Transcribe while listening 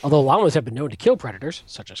Although llamas have been known to kill predators,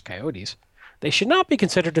 such as coyotes, they should not be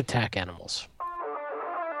considered attack animals.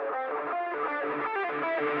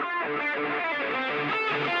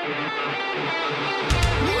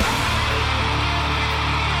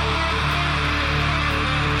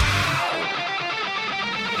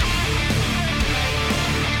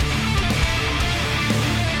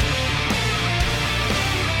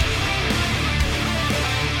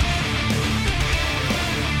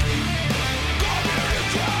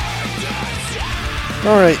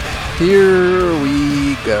 All right, here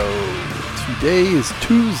we go. Today is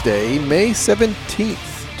Tuesday, May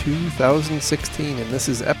 17th, 2016, and this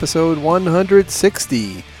is episode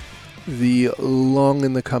 160, the long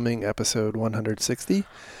in the coming episode 160.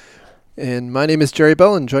 And my name is Jerry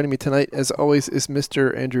Bell, and joining me tonight, as always, is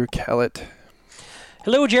Mr. Andrew Callett.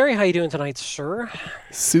 Hello, Jerry. How you doing tonight, sir?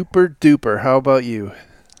 Super duper. How about you?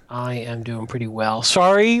 I am doing pretty well.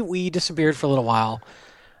 Sorry we disappeared for a little while.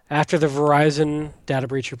 After the Verizon data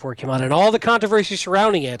breach report came out and all the controversy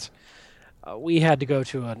surrounding it, we had to go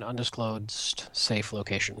to an undisclosed safe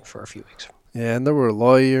location for a few weeks. Yeah, and there were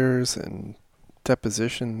lawyers and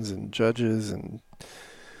depositions and judges and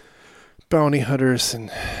bounty hunters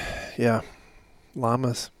and, yeah,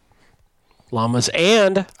 llamas. Llamas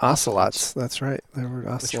and Ocelots. That's right. There were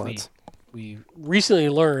ocelots. We recently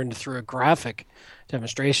learned through a graphic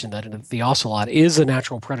demonstration that the ocelot is a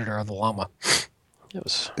natural predator of the llama. It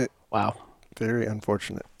was, wow, Very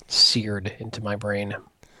unfortunate. seared into my brain.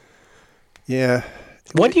 Yeah.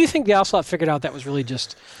 When do you think the ocelot figured out that was really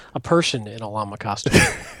just a person in a llama costume?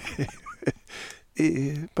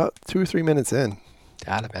 About 2 or 3 minutes in.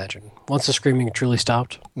 I'd imagine. Once the screaming truly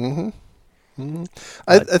stopped. I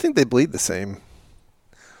think they bleed the same.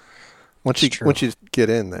 Once It's you get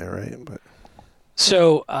in there, right? But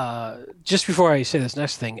So, just before I say this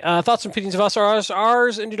next thing, thoughts and opinions of us are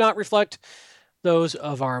ours and do not reflect those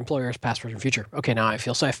of our employers, past, present, future. Okay, now I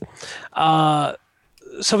feel safe. So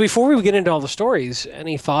before we get into all the stories,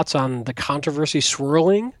 any thoughts on the controversy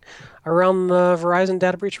swirling around the Verizon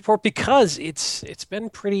data breach report? Because it's been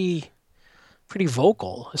pretty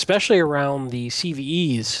vocal, especially around the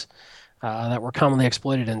CVEs that were commonly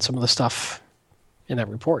exploited in some of the stuff in that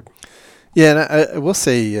report. yeah, and I will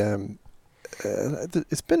say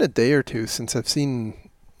it's been a day or two since I've seen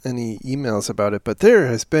any emails about it, but there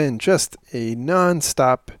has been just a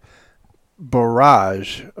nonstop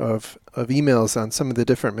barrage of emails on some of the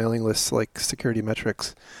different mailing lists, like Security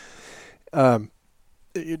Metrics,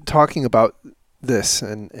 talking about this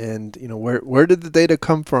and you know where did the data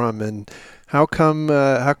come from and how come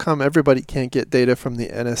everybody can't get data from the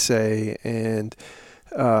NSA and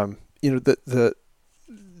you know the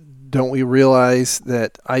don't we realize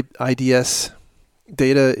that IDS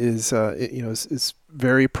data is is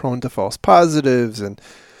very prone to false positives. And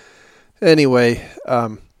anyway,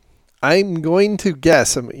 I'm going to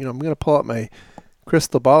guess. I'm going to pull out my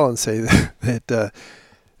crystal ball and say that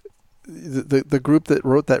the group that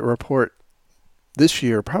wrote that report this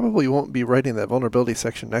year probably won't be writing that vulnerability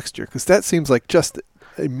section next year, because that seems like just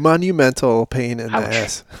a monumental pain in the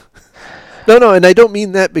ass. No, and I don't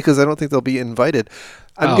mean that because I don't think they'll be invited.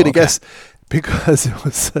 I'm going to guess because it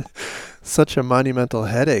was such a monumental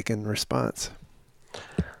headache in response.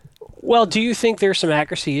 Well, do you think there's some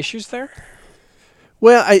accuracy issues there?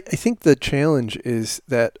 Well, I think the challenge is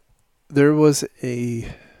that there was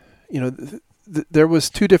there was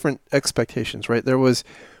two different expectations, right? There was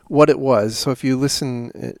what it was. So if you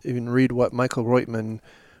listen and read what Michael Reutman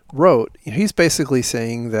wrote, he's basically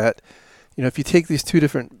saying that, if you take these two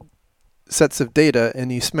different sets of data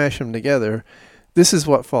and you smash them together, this is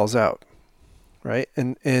what falls out, right?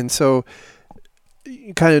 And so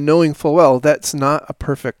kind of knowing full well that's not a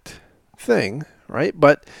perfect thing, right?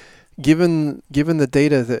 But given the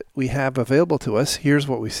data that we have available to us, here's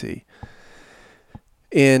what we see.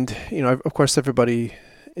 And, of course, everybody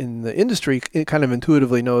in the industry kind of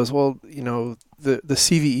intuitively knows, well, the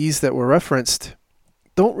CVEs that were referenced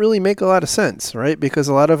don't really make a lot of sense, right? Because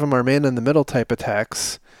a lot of them are man-in-the-middle type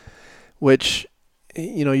attacks, which,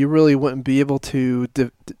 you really wouldn't be able to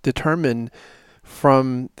determine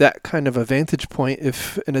from that kind of a vantage point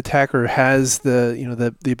if an attacker has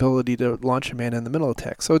the ability to launch a man-in-the-middle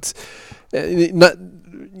attack. So it's not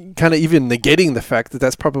kind of even negating the fact that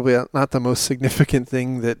that's probably not the most significant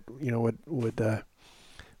thing that would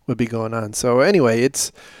be going on. So anyway,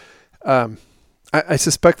 it's I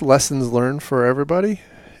suspect lessons learned for everybody.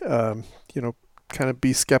 Kind of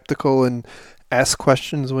be skeptical and ask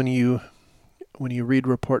questions when you read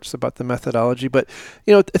reports about the methodology. But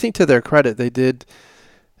I think to their credit, they did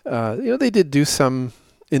do some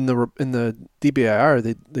in the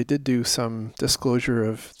DBIR, they did do some disclosure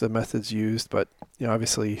of the methods used, but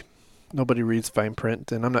obviously nobody reads fine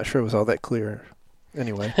print, and I'm not sure it was all that clear.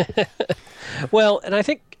 Anyway. Well, and I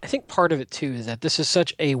think part of it too is that this is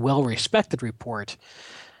such a well-respected report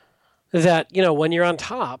that when you're on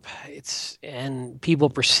top, and people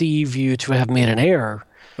perceive you to have made an error.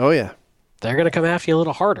 Oh yeah, they're going to come after you a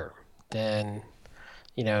little harder than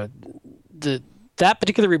that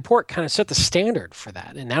particular report kind of set the standard for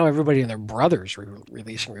that, and now everybody and their brothers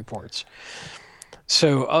releasing reports.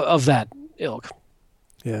 So of that ilk.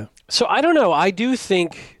 Yeah. So I don't know. I do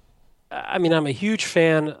think. I mean, I'm a huge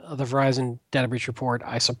fan of the Verizon Data Breach Report.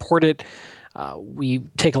 I support it. We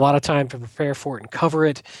take a lot of time to prepare for it and cover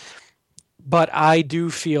it. But I do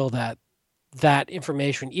feel that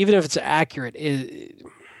information, even if it's accurate, is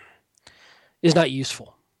not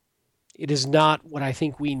useful. It is not what I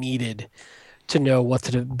think we needed to know what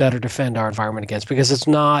to better defend our environment against, because it's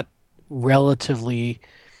not relatively.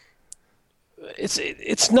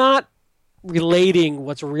 It's not relating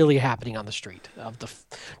what's really happening on the street of the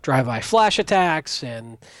drive-by flash attacks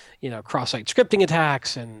and cross-site scripting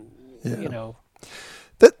attacks and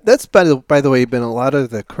that's by the way been a lot of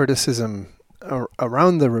the criticism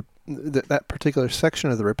around that particular section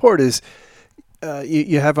of the report is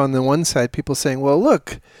you have on the one side people saying, well,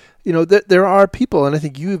 look, there are people, and I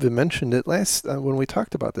think you even mentioned it last when we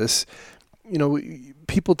talked about this.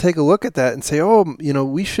 People take a look at that and say, oh,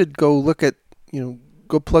 we should go look at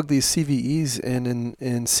go plug these CVEs in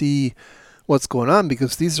and see what's going on,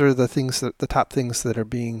 because these are the top things that are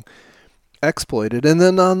being exploited. And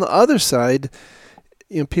then on the other side,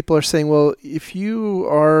 people are saying, well, if you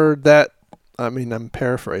are that, I mean, I'm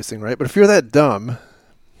paraphrasing, right? But if you're that dumb,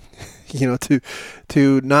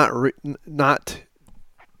 to not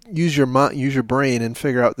use your brain and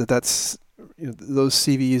figure out that that's those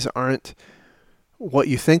CVEs aren't what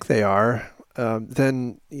you think they are,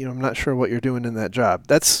 then I'm not sure what you're doing in that job.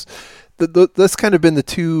 That's kind of been the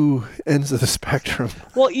two ends of the spectrum.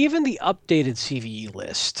 Well, even the updated CVE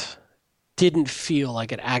list didn't feel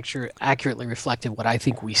like it accurately reflected what I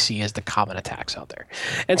think we see as the common attacks out there.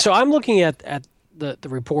 And so I'm looking at the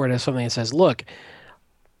report as something that says, look,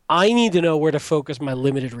 I need to know where to focus my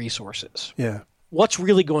limited resources. Yeah. What's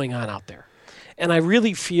really going on out there? And I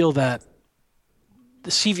really feel that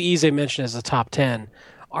the CVEs they mentioned as the top 10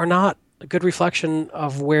 are not a good reflection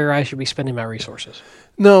of where I should be spending my resources.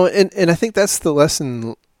 No, and I think that's the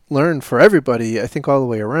lesson learned for everybody, I think, all the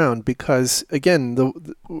way around, because again,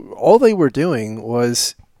 all they were doing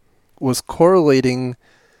was correlating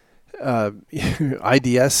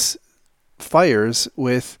IDS fires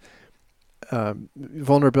with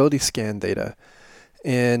vulnerability scan data.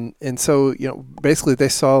 And so, basically they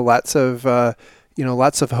saw lots of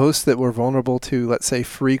hosts that were vulnerable to, let's say,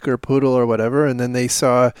 Freak or Poodle or whatever, and then they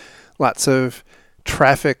saw lots of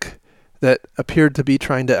traffic that appeared to be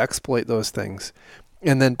trying to exploit those things.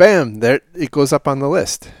 And then bam, there it goes up on the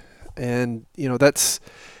list. And that's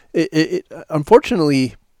it.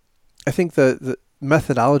 Unfortunately, I think the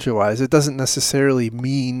methodology-wise, it doesn't necessarily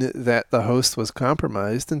mean that the host was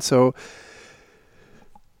compromised. And so,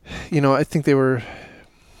 I think they were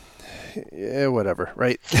whatever,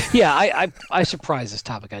 right? Yeah, I surprised this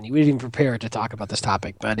topic on you. We didn't even prepare to talk about this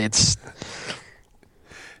topic, but it's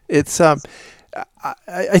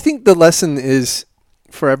I think the lesson is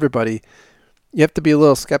for everybody. You have to be a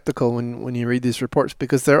little skeptical when you read these reports,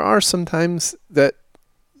 because there are some times that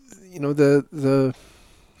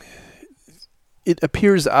it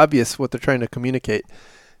appears obvious what they're trying to communicate,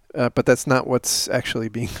 but that's not what's actually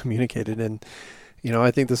being communicated. And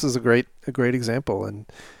I think this is a great example. And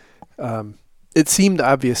it seemed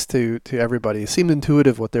obvious to everybody. It seemed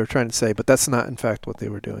intuitive what they were trying to say, but that's not in fact what they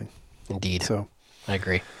were doing. Indeed. So I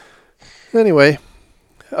agree. Anyway.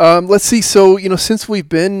 Let's see. So, since we've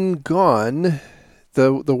been gone,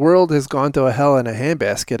 the world has gone to a hell in a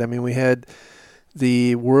handbasket. I mean, we had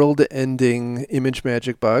the world-ending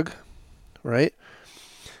ImageMagick bug, right?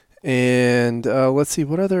 And let's see,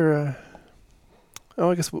 what other...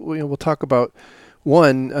 I guess we'll talk about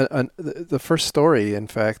one. The first story, in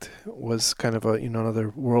fact, was kind of another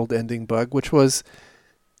world-ending bug, which was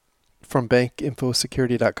from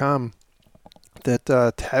bankinfosecurity.com that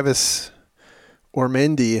Tavis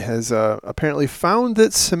Ormandy has apparently found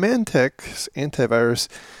that Symantec's antivirus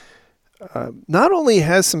not only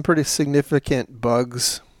has some pretty significant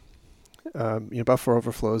bugs, buffer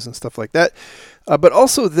overflows and stuff like that, but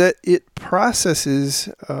also that it processes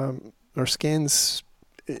or scans,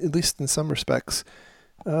 at least in some respects,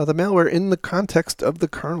 the malware in the context of the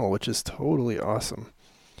kernel, which is totally awesome.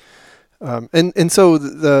 And so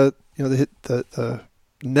the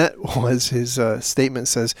net was his statement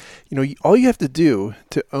says, all you have to do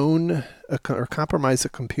to own or compromise a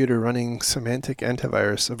computer running Symantec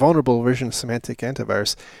antivirus, a vulnerable version of Symantec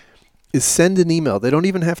antivirus, is send an email. They don't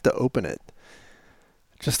even have to open it.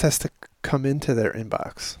 It just has to come into their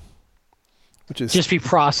inbox, which is just be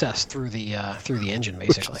processed through the engine,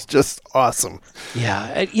 basically. Which is just awesome. Yeah,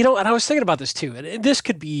 and I was thinking about this too, and this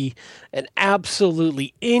could be an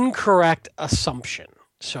absolutely incorrect assumption.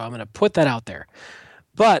 So I'm going to put that out there.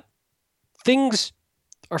 But things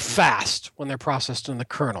are fast when they're processed in the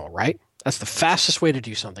kernel, right? That's the fastest way to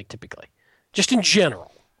do something typically, just in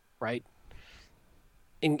general, right?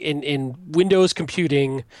 In Windows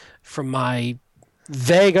computing, from my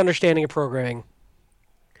vague understanding of programming,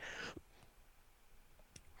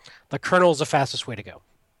 the kernel is the fastest way to go.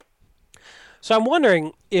 So I'm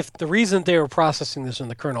wondering if the reason they were processing this in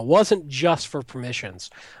the kernel wasn't just for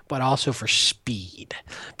permissions, but also for speed,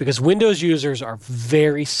 because Windows users are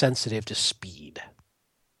very sensitive to speed.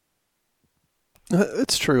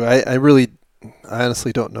 It's true. I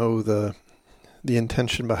honestly don't know the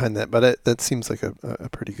intention behind that, but that seems like a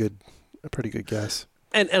pretty good guess.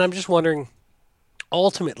 And I'm just wondering,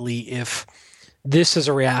 ultimately, if this is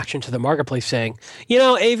a reaction to the marketplace saying,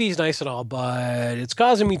 AV is nice and all, but it's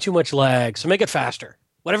causing me too much lag, so make it faster.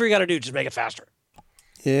 Whatever you got to do, just make it faster.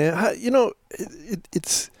 Yeah,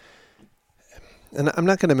 it's, and I'm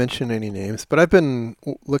not going to mention any names, but I've been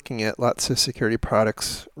looking at lots of security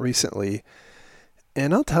products recently,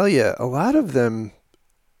 and I'll tell you, a lot of them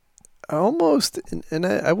almost, and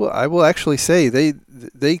I will actually say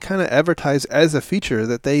they kind of advertise as a feature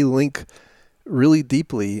that they link really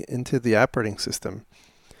deeply into the operating system,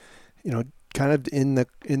 kind of in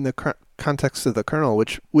the context of the kernel,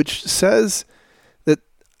 which says that,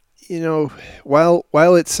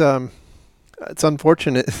 while it's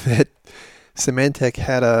unfortunate that Symantec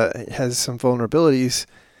has some vulnerabilities,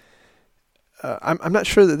 I'm not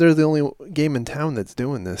sure that they're the only game in town that's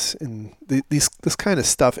doing this and this kind of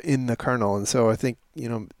stuff in the kernel. And so I think,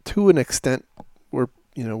 to an extent, we're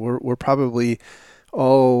probably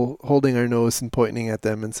all holding our nose and pointing at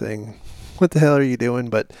them and saying, what the hell are you doing?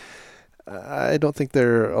 But I don't think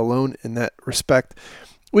they're alone in that respect,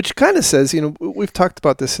 which kind of says, we've talked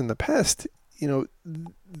about this in the past,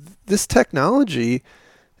 this technology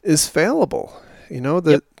is fallible,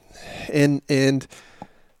 Yep.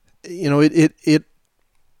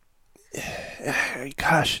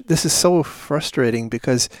 Gosh, this is so frustrating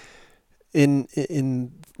because in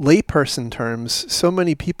layperson terms, so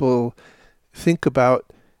many people think about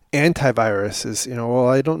antivirus as, well,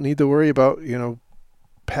 I don't need to worry about,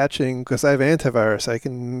 patching because I have antivirus. I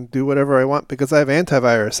can do whatever I want because I have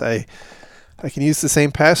antivirus. I can use the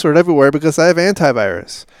same password everywhere because I have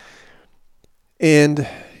antivirus. And,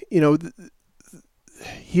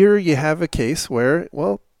 here you have a case where,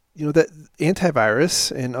 well, that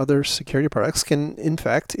antivirus and other security products can, in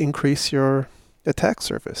fact, increase your attack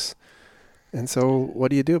surface. And so what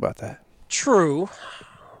do you do about that? True.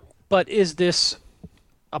 But is this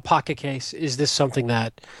a pocket case? Is this something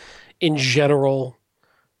that, in general,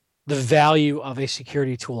 the value of a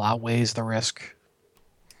security tool outweighs the risk?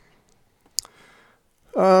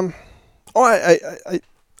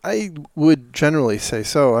 I would generally say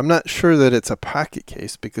so. I'm not sure that it's a pocket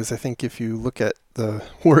case because I think if you look at the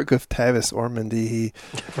work of Tavis Ormandy,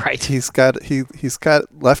 he's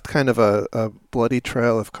got left kind of a bloody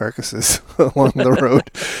trail of carcasses along the road.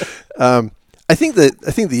 I think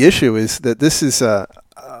the issue is that this is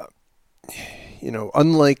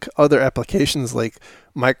unlike other applications like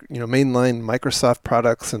mainline Microsoft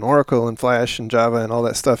products and Oracle and Flash and Java and all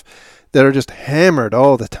that stuff that are just hammered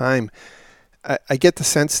all the time. I get the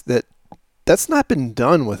sense that that's not been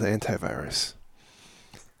done with antivirus.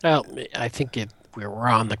 Well, I think we're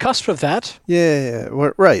on the cusp of that. Yeah,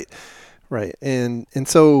 right, and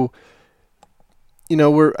so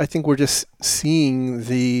I think we're just seeing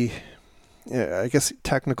the, I guess,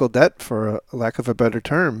 technical debt, for a lack of a better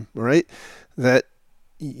term, right? That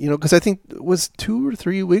because I think it was 2 or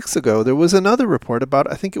 3 weeks ago there was another report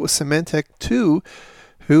about, I think it was Symantec 2,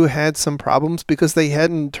 who had some problems because they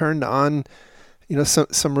hadn't turned on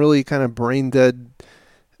some really kind of brain dead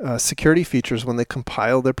security features when they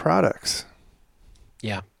compile their products.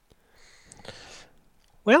 Yeah.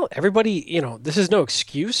 Well, everybody, this is no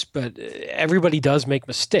excuse, but everybody does make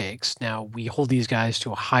mistakes. Now, we hold these guys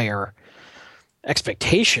to a higher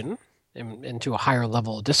expectation and to a higher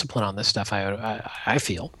level of discipline on this stuff, I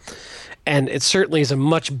feel. And it certainly is a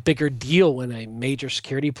much bigger deal when a major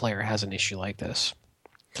security player has an issue like this.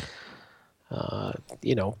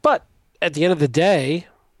 But at the end of the day,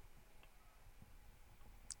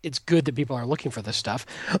 it's good that people are looking for this stuff.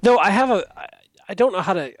 Though I I don't know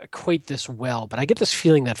how to equate this well, but I get this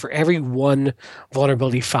feeling that for every one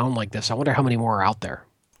vulnerability found like this, I wonder how many more are out there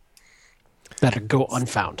that go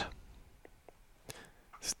unfound.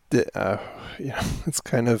 It's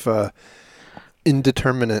kind of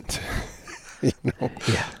indeterminate.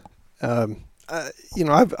 Yeah.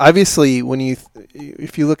 Obviously,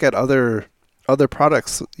 if you look at other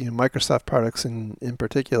products, Microsoft products in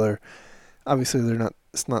particular, obviously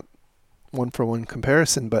it's not one for one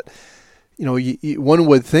comparison, but one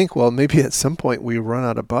would think, well, maybe at some point we run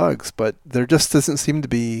out of bugs, but there just doesn't seem to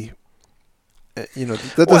be.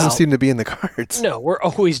 That doesn't seem to be in the cards. No, we're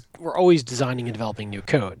always designing and developing new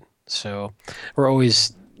code, so we're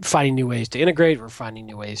always finding new ways to integrate. We're finding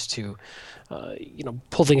new ways to,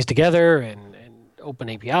 pull things together and open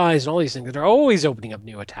APIs and all these things that are always opening up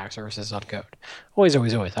new attack surfaces on code. Always,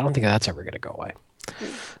 always, always. I don't think that's ever going to go away.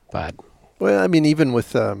 But well, I mean, even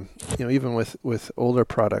with with older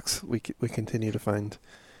products, we continue to find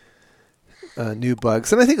new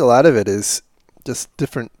bugs, and I think a lot of it is just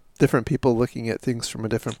different people looking at things from a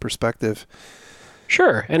different perspective.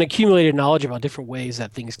 Sure, and accumulated knowledge about different ways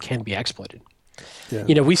that things can be exploited.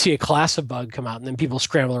 Yeah. We see a class of bug come out, and then people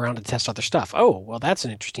scramble around to test other stuff. Oh, well, that's an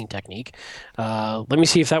interesting technique. Let me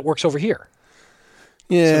see if that works over here.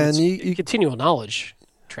 Yeah, so and you continual knowledge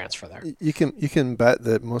transfer there. You can bet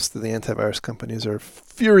that most of the antivirus companies are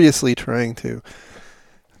furiously trying to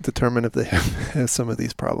determine if they have some of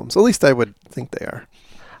these problems. At least I would think they are.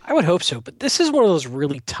 I would hope so, but this is one of those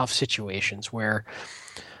really tough situations where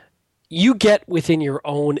you get within your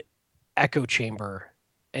own echo chamber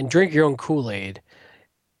and drink your own Kool-Aid.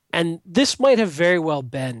 And this might have very well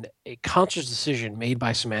been a conscious decision made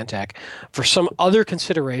by Symantec for some other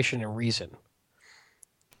consideration and reason.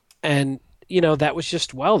 And, that was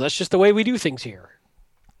just, that's just the way we do things here.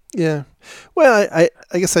 Yeah. Well, I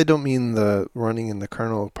guess I don't mean the running in the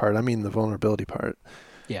kernel part. I mean the vulnerability part.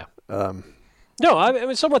 Yeah. No, I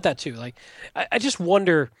mean, somewhat that too. Like, I just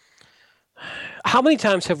wonder, how many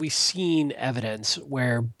times have we seen evidence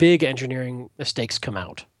where big engineering mistakes come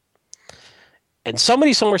out? And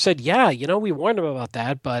somebody somewhere said, yeah, we warned them about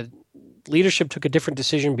that, but leadership took a different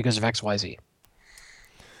decision because of X, Y, Z.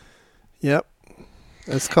 Yep.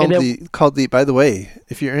 It's called the, by the way,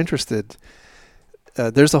 if you're interested,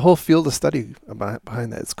 there's a whole field of study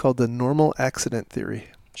behind that. It's called the normal accident theory.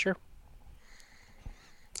 Sure.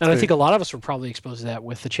 And I think a lot of us were probably exposed to that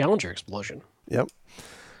with the Challenger explosion. Yep.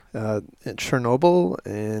 At Chernobyl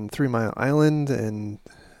and 3 Mile Island and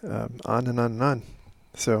on and on and on.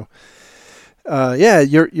 So,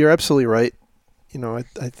 you're absolutely right. I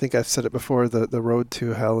think I've said it before, the road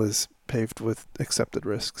to hell is paved with accepted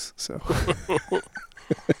risks. So,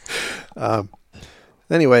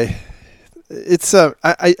 anyway, it's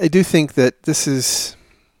I do think that this is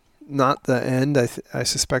not the end. I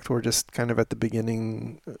suspect we're just kind of at the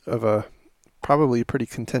beginning of a probably pretty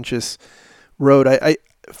contentious road.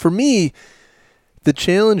 For me, the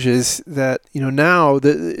challenge is that now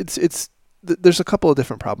there's a couple of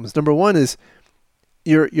different problems. Number one is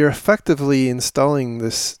you're effectively installing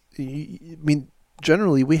this. I mean,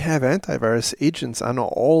 generally we have antivirus agents on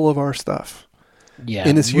all of our stuff. Yeah,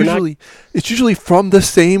 and it's usually from the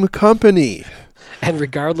same company. And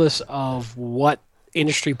regardless of what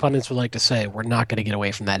industry pundits would like to say, we're not going to get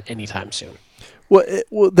away from that anytime soon.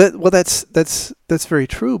 That's very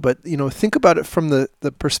true. But think about it from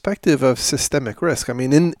the perspective of systemic risk. I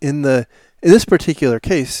mean, in this particular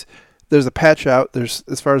case, there's a patch out. There's,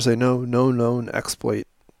 as far as I know, no known exploit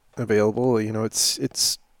available.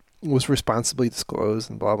 It was responsibly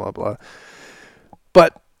disclosed and blah blah blah.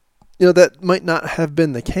 But that might not have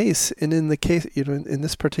been the case. And in the case, in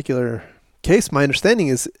this particular case, my understanding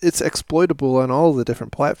is it's exploitable on all the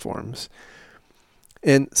different platforms.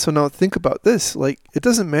 And so now think about this. Like, it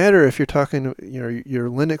doesn't matter if you're talking your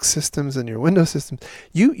Linux systems and your Windows systems.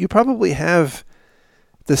 You probably have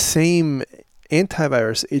the same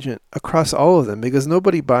antivirus agent across all of them, because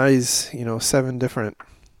nobody buys 7 different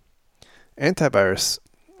antivirus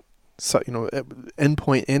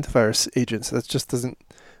endpoint antivirus agents. That just doesn't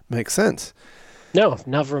make sense. No,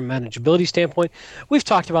 not from a manageability standpoint. We've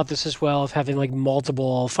talked about this as well, of having like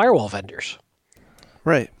multiple firewall vendors.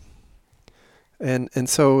 Right. And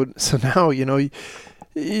so now,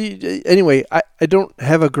 anyway, I don't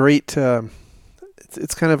have a great,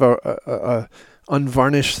 it's kind of a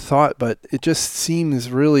unvarnished thought, but it just seems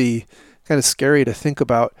really kind of scary to think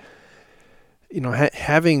about,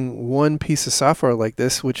 having one piece of software like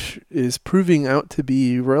this, which is proving out to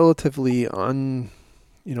be relatively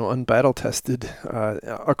unbattle tested,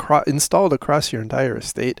 installed across your entire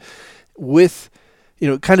estate, with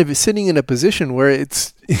kind of sitting in a position where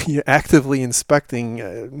it's actively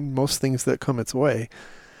inspecting most things that come its way.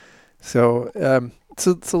 So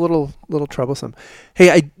it's a little troublesome.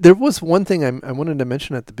 Hey, there was one thing I wanted to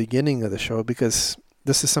mention at the beginning of the show, because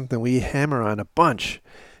this is something we hammer on a bunch.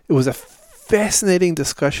 It was a fascinating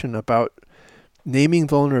discussion about naming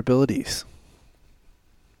vulnerabilities.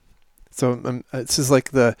 So this is like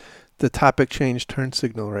the topic change turn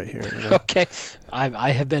signal right here. Okay, I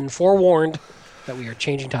have been forewarned that we are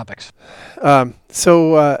changing topics.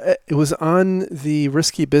 So it was on the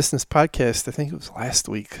Risky Business podcast. I think it was last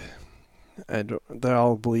week. They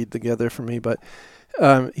all bleed together for me, but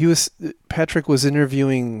Patrick was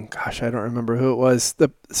interviewing. Gosh, I don't remember who it was. I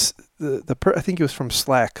think it was from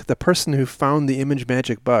Slack. The person who found the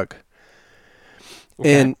ImageMagick bug,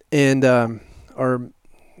 okay. and or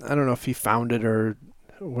I don't know if he found it or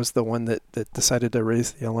was the one that decided to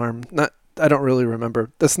raise the alarm. I don't really remember.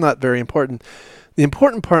 That's not very important. The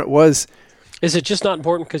important part was... Is it just not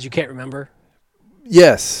important because you can't remember?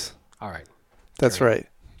 Yes. All right. That's right.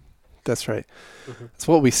 That's right. Mm-hmm. That's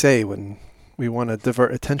what we say when we want to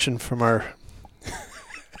divert attention from our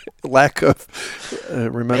lack of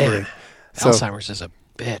remembering. Alzheimer's is a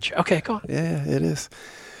bitch. Okay, go on. Yeah, it is.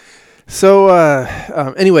 So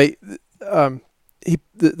anyway,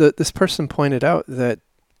 this person pointed out that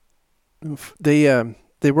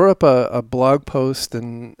they wrote up a blog post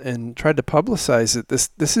and tried to publicize it.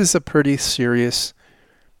 This is a pretty serious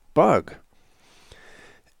bug,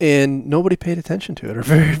 and nobody paid attention to it, or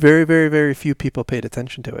very, very, very, very few people paid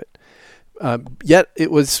attention to it. Yet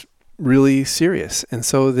it was really serious, and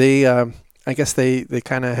so they, I guess they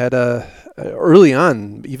kind of had early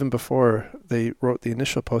on, even before they wrote the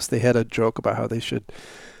initial post, they had a joke about how they should,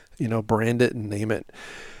 brand it and name it,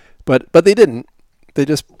 but they didn't. They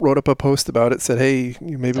just wrote up a post about it. Said, "Hey,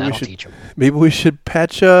 maybe we should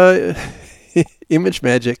patch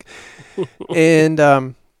ImageMagick,"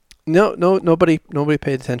 and nobody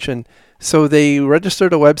paid attention. So they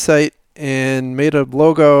registered a website and made a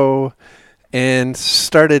logo and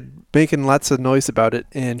started making lots of noise about it.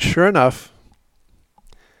 And sure enough,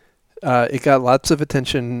 it got lots of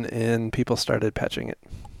attention and people started patching it.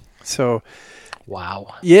 So,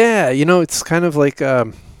 wow. Yeah, it's kind of like.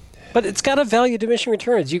 But it's got a value diminishing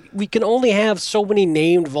returns. We can only have so many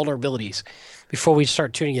named vulnerabilities before we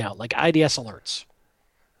start tuning it out, like IDS alerts.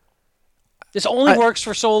 This only works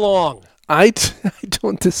for so long. I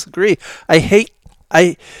don't disagree. I think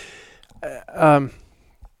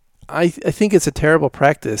it's a terrible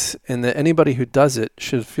practice, and that anybody who does it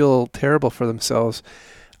should feel terrible for themselves.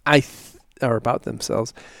 Or about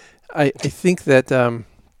themselves. I think that.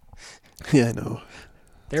 Yeah, I know.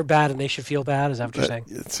 They're bad and they should feel bad. Is that what you're saying?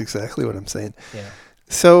 That's exactly what I'm saying. Yeah.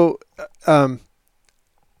 So,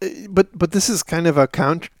 but this is kind of a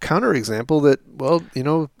counter example that,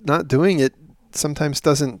 not doing it sometimes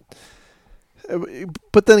doesn't.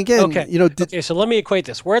 But then again, okay. So let me equate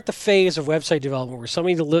this. We're at the phase of website development where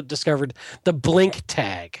somebody discovered the blink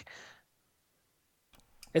tag,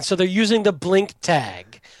 and so they're using the blink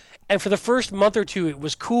tag, and for the first month or two, it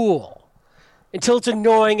was cool, until it's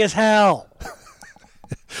annoying as hell.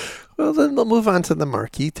 Well, then they'll move on to the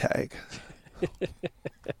marquee tag.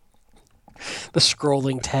 The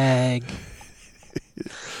scrolling tag.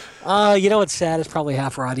 What's sad is probably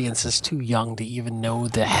half our audience is too young to even know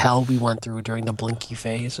the hell we went through during the blinky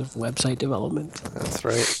phase of website development. That's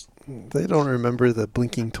right. They don't remember the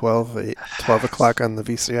blinking 12 o'clock on the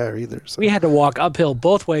VCR either. So. We had to walk uphill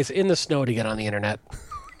both ways in the snow to get on the internet.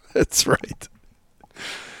 That's right.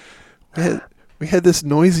 We had this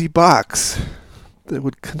noisy box that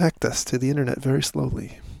would connect us to the internet very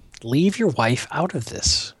slowly. Leave your wife out of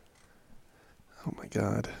this. Oh my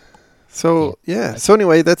God. So yeah. So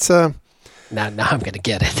anyway, that's Now I'm gonna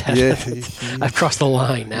get it. Yeah, I've crossed the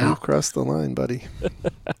line now. You crossed the line, buddy.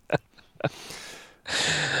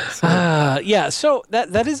 Yeah. So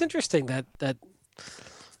that is interesting. That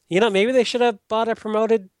maybe they should have bought a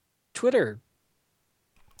promoted Twitter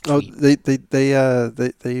tweet. Oh,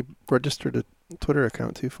 they registered a Twitter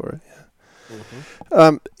account too for it. Yeah.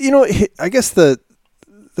 Mm-hmm. I guess the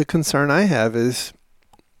concern I have is,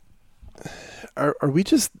 are we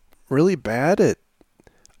just really bad at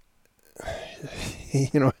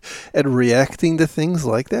at reacting to things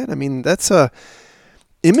like that? I mean, that's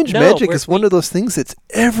ImageMagick is one of those things that's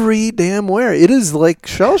every damn where. It is like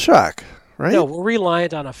shell shock, right? No, we're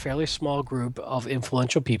reliant on a fairly small group of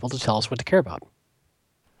influential people to tell us what to care about.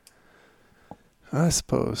 I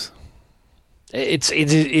suppose. It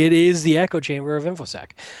is the echo chamber of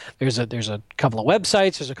InfoSec. There's a couple of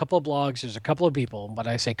websites, there's a couple of blogs, there's a couple of people. When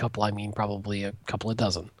I say couple, I mean probably a couple of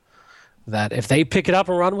dozen. That if they pick it up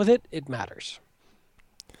and run with it, it matters.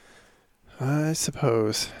 I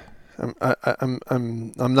suppose.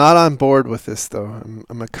 I'm not on board with this though.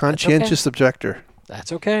 I'm a conscientious objector.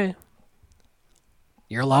 That's okay.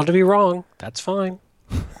 You're allowed to be wrong. That's fine.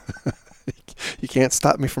 You can't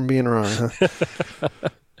stop me from being wrong, huh?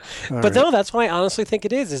 But no, that's why I honestly think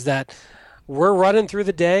it is that we're running through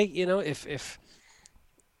the day. If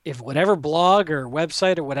whatever blog or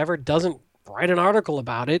website or whatever doesn't write an article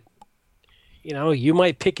about it, you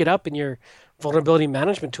might pick it up in your vulnerability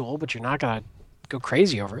management tool, but you're not going to go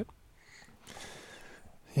crazy over it.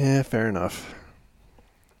 Yeah, fair enough.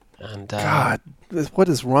 And God, what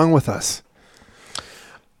is wrong with us?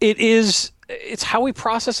 It's how we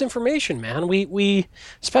process information, man. We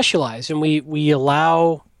specialize and we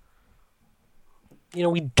allow,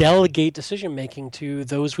 we delegate decision making to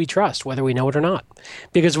those we trust, whether we know it or not,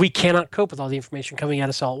 because we cannot cope with all the information coming at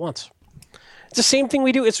us all at once. It's the same thing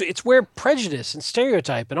we do. It's where prejudice and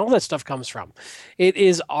stereotype and all that stuff comes from. It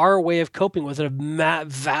is our way of coping with a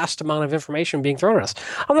vast amount of information being thrown at us.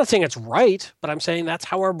 I'm not saying it's right, but I'm saying that's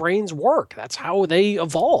how our brains work. That's how they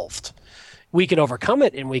evolved. We can overcome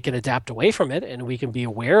it and we can adapt away from it and we can be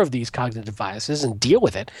aware of these cognitive biases and deal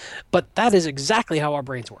with it. But that is exactly how our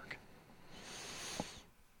brains work.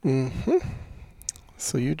 Mm-hmm.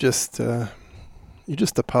 So you just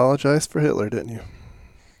apologized for Hitler, didn't you?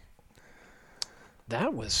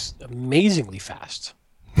 That was amazingly fast.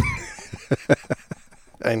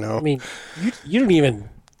 I know. I mean, you don't even...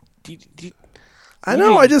 I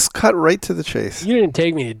know, I just cut right to the chase. You didn't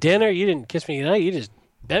take me to dinner. You didn't kiss me goodnight. You just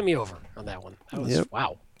bent me over on that one. That was,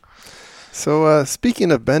 wow. So speaking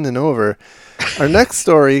of bending over, our next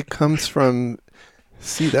story comes from...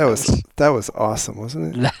 See, that was awesome,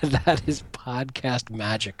 wasn't it? That is podcast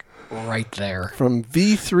magic right there. From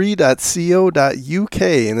v3.co.uk,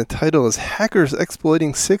 and the title is Hackers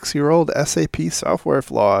Exploiting 6-Year-Old SAP Software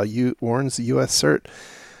Flaw, Warns U.S. CERT.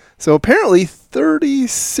 So apparently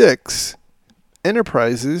 36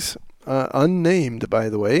 enterprises, unnamed by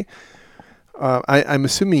the way, I'm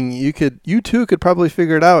assuming you too could probably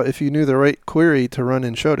figure it out if you knew the right query to run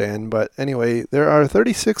in Shodan, but anyway, there are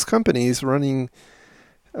 36 companies running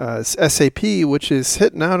SAP, which is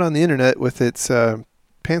hitting out on the internet with its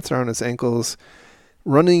pants around its ankles,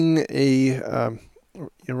 running a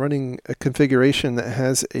configuration that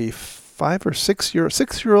has a 5 or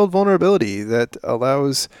 6-year-old vulnerability that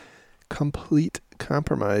allows complete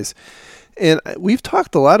compromise. And we've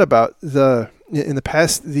talked a lot about in the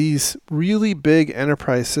past, these really big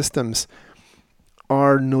enterprise systems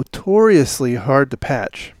are notoriously hard to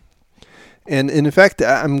patch. And in fact,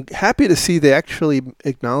 I'm happy to see they actually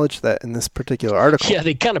acknowledge that in this particular article. Yeah,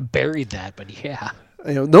 they kind of buried that, but yeah.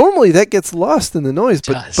 Normally that gets lost in the noise,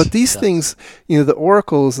 but these things, the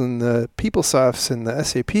Oracles and the PeopleSofts and the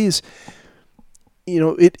SAPs,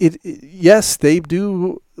 yes, they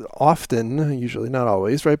do often, usually not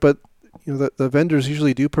always, right? But the vendors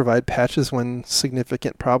usually do provide patches when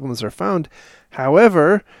significant problems are found.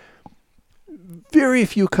 However, very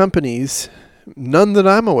few companies, none that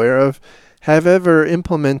I'm aware of, have ever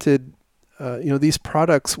implemented these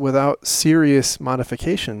products without serious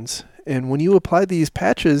modifications. And when you apply these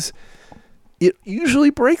patches, it usually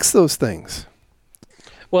breaks those things.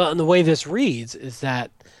 Well, and the way this reads is that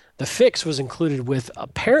the fix was included with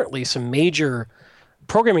apparently some major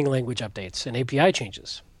programming language updates and API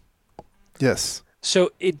changes. Yes.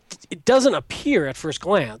 So it doesn't appear at first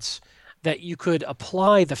glance that you could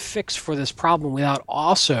apply the fix for this problem without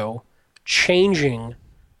also changing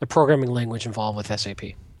the programming language involved with SAP,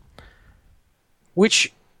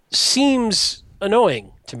 which seems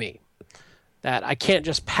annoying to me, that I can't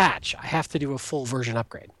just patch. I have to do a full version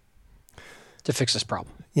upgrade to fix this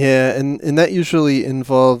problem. Yeah, and that usually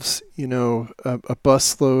involves, a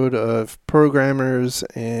busload of programmers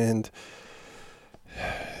and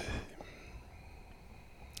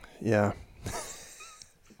yeah,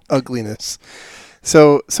 ugliness.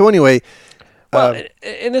 So anyway. Well,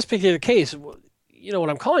 in this particular case, what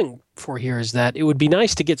I'm calling for here is that it would be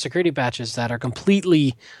nice to get security patches that are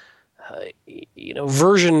completely,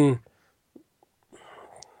 version,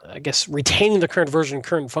 I guess, retaining the current version,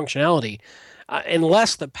 current functionality,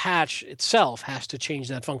 unless the patch itself has to change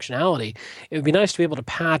that functionality. It would be nice to be able to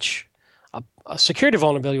patch a security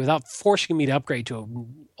vulnerability without forcing me to upgrade to a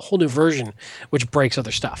whole new version, which breaks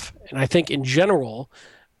other stuff. And I think in general,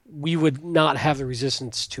 we would not have the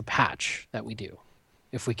resistance to patch that we do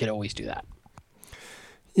if we could always do that.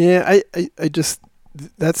 Yeah, I just,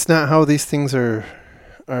 that's not how these things are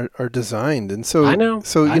designed. And so, I know.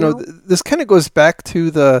 This kind of goes back to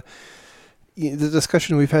the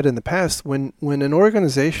discussion we've had in the past. When an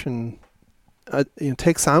organization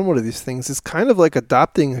takes on one of these things, it's kind of like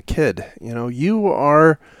adopting a kid. You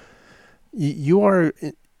are you are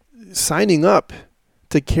signing up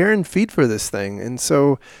to care and feed for this thing. And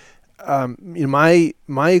so, my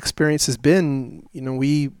experience has been,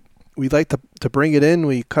 we like to bring it in.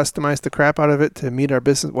 We customize the crap out of it to meet our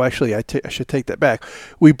business. Well, actually, I should take that back.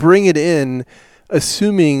 We bring it in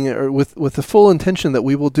assuming or with the full intention that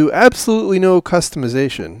we will do absolutely no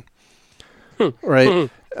customization, right?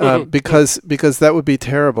 Because that would be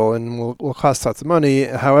terrible and will cost lots of money.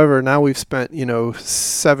 However, now we've spent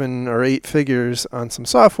 7 or 8 figures on some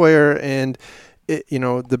software, and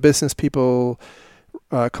the business people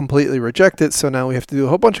completely reject it. So now we have to do a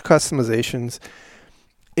whole bunch of customizations,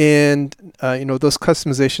 and those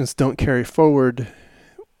customizations don't carry forward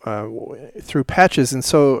through patches, and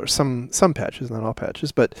so some patches, not all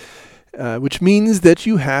patches, but which means that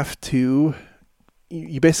you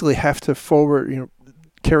basically have to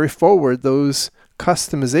carry forward those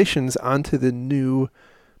customizations onto the new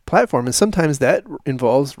platform. And sometimes that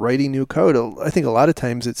involves writing new code. I think a lot of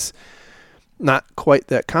times it's not quite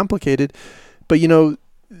that complicated, but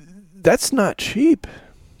that's not cheap.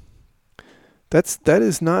 That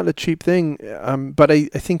is not a cheap thing. But I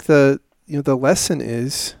think the lesson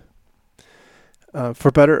is,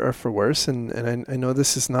 for better or for worse, and I know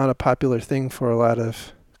this is not a popular thing for a lot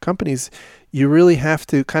of companies. You really have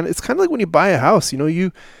to it's kind of like when you buy a house.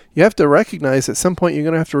 You have to recognize at some point you're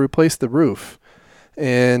going to have to replace the roof,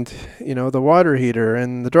 and the water heater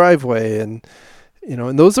and the driveway, and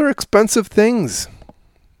and those are expensive things.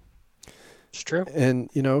 It's true. And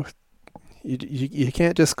you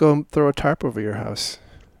can't just go and throw a tarp over your house.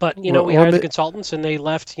 But we hired the consultants, and they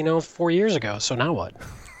left 4 years ago. So now what?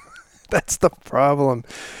 That's the problem.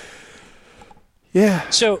 Yeah.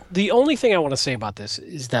 So the only thing I want to say about this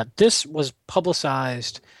is that this was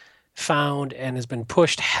publicized, found, and has been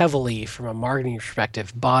pushed heavily from a marketing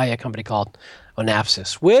perspective by a company called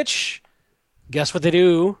Onapsis, which, guess what they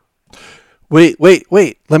do? Wait.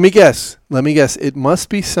 Let me guess. It must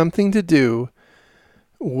be something to do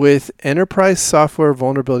with enterprise software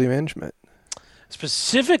vulnerability management.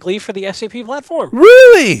 Specifically for the SAP platform.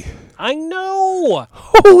 Really? I know.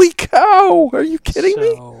 Holy cow. Are you kidding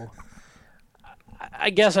me? I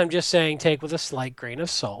guess I'm just saying, take with a slight grain of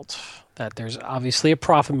salt that there's obviously a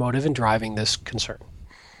profit motive in driving this concern.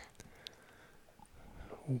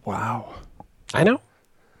 Wow. I know.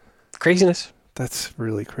 Craziness. That's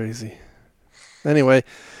really crazy. Anyway,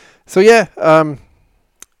 so yeah,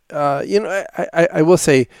 I will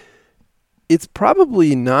say it's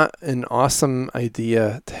probably not an awesome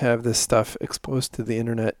idea to have this stuff exposed to the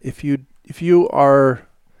internet if you are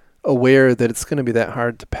aware that it's going to be that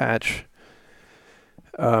hard to patch.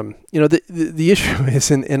 The issue is,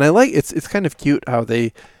 and I like it's kind of cute how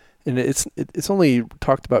they, and it's only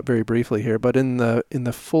talked about very briefly here, but in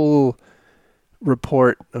the full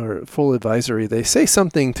report or full advisory, they say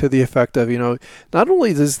something to the effect of, not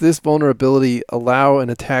only does this vulnerability allow an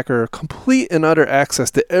attacker complete and utter access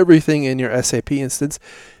to everything in your SAP instance,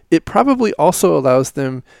 it probably also allows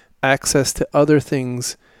them access to other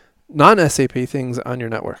things, non-SAP things on your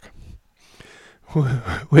network,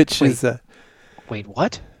 which is wait,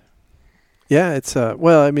 what? Yeah, it's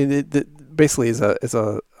it basically is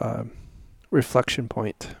a reflection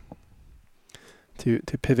point to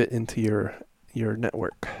pivot into your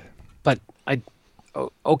network. But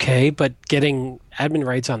okay, but getting admin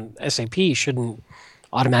rights on SAP shouldn't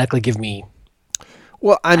automatically give me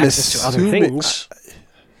access to other things.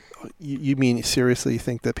 You mean seriously? You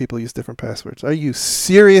think that people use different passwords? Are you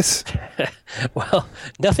serious? Well,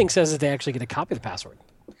 nothing says that they actually get a copy of the password.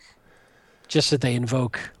 Just that they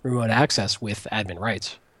invoke remote access with admin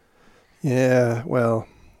rights. Yeah, well,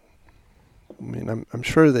 I mean, I'm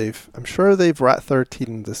sure they've ROT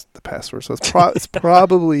 13 the password, so it's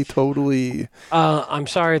probably totally. I'm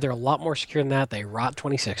sorry, they're a lot more secure than that. They ROT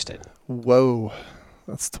 26'd it. Whoa,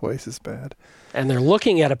 that's twice as bad. And they're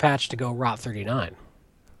looking at a patch to go ROT 39.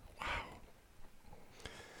 Wow,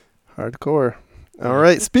 hardcore. All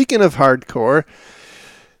right, speaking of hardcore.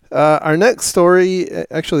 Our next story,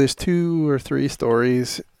 actually there's 2 or 3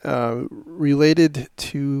 stories related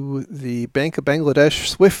to the Bank of Bangladesh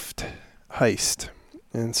SWIFT heist.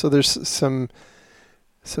 And so there's some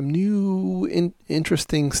new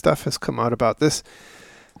interesting stuff has come out about this.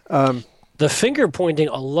 The finger pointing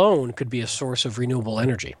alone could be a source of renewable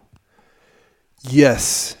energy.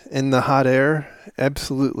 Yes, in the hot air,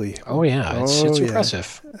 absolutely. Oh yeah, it's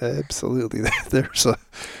impressive. Absolutely. There's a...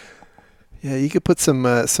 Yeah, you could put some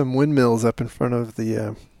windmills up in front of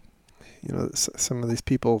the, some of these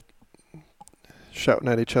people shouting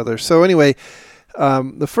at each other. So anyway,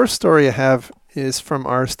 the first story I have is from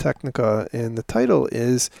Ars Technica, and the title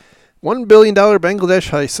is $1 billion Bangladesh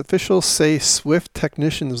heist. Officials say SWIFT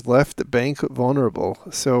technicians left bank vulnerable.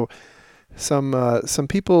 So some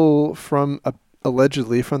people from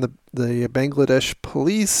allegedly from the Bangladesh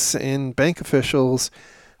police and bank officials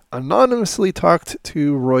anonymously talked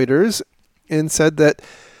to Reuters and said that,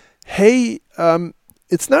 hey,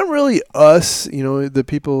 it's not really us, the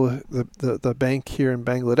people, the bank here in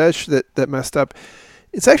Bangladesh that messed up.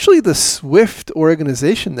 It's actually the SWIFT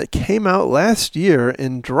organization that came out last year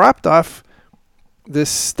and dropped off this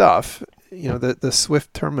stuff, the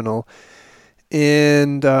SWIFT terminal.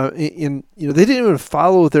 And they didn't even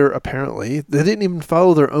follow they didn't even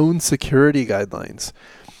follow their own security guidelines.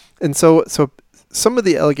 And so some of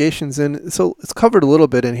the allegations, and so it's covered a little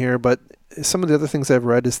bit in here, but some of the other things I've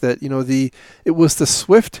read is that, it was the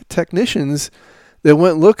SWIFT technicians that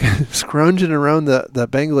went scrounging around the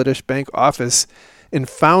Bangladesh bank office and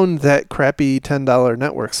found that crappy $10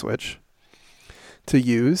 network switch to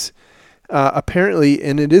use. Apparently,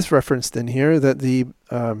 and it is referenced in here, that the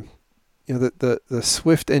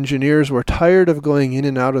SWIFT engineers were tired of going in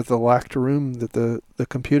and out of the locked room that the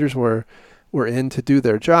computers were in to do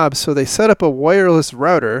their job, so they set up a wireless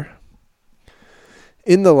router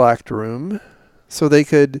in the locked room so they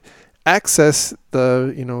could access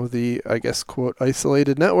the I guess, quote,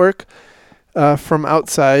 isolated network from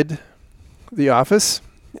outside the office,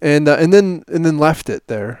 and then left it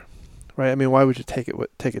there, right? I mean, why would you take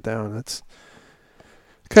it down? That's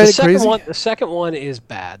kind of crazy. The second one is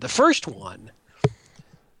bad. The first one,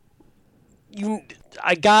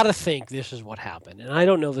 I gotta think this is what happened, and I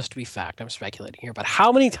don't know this to be fact. I'm speculating here, but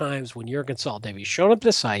how many times when you're a consultant, have you shown up to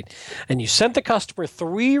the site and you sent the customer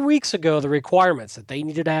 3 weeks ago the requirements that they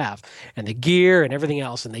needed to have and the gear and everything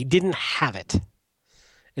else, and they didn't have it,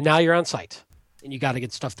 and now you're on site and you got to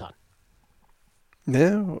get stuff done?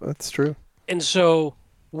 Yeah, that's true. And so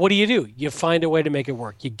what do? You find a way to make it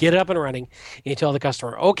work. You get it up and running, and you tell the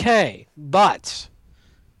customer, okay, but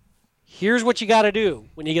here's what you got to do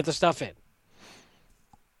when you get the stuff in.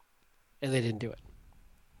 And they didn't do it.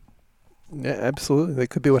 Yeah, absolutely.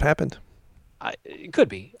 That could be what happened. It could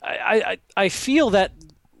be. I feel that,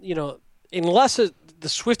 unless the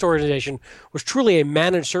SWIFT organization was truly a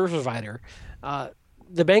managed service provider, the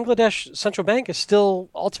Bangladesh Central Bank is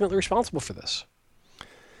still ultimately responsible for this.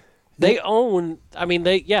 They own,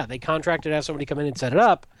 they contracted to have somebody come in and set it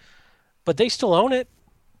up, but they still own it.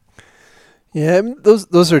 Yeah,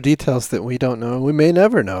 those are details that we don't know. We may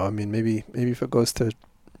never know. I mean, maybe if it goes to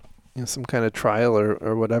some kind of trial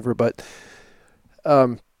or whatever, but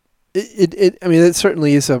it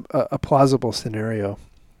certainly is a plausible scenario,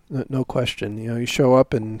 no question. You show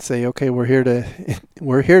up and say, okay, we're here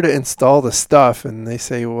to install the stuff, and they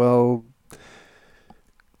say, well,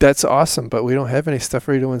 that's awesome, but we don't have any stuff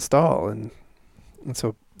ready to install, and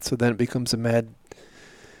so then it becomes a mad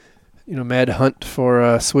hunt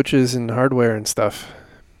for switches and hardware and stuff.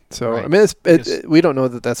 So right. I mean, we don't know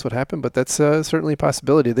that that's what happened, but that's certainly a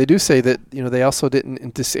possibility. They do say that they also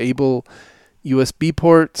didn't disable USB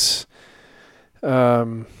ports.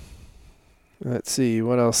 Let's see,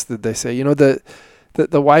 what else did they say? The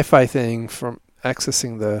Wi-Fi thing from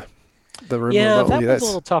accessing the remote. Yeah, that was a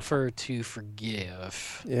little tougher to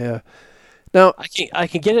forgive. Yeah. Now I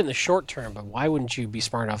can get it in the short term, but why wouldn't you be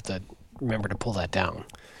smart enough to remember to pull that down?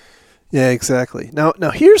 Yeah, exactly. Now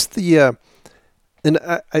here's the. And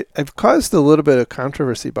I've caused a little bit of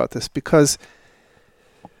controversy about this because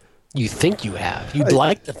you think you have. You'd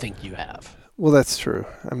like to think you have. Well, that's true.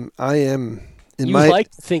 I am. You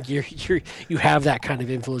like to think you have that kind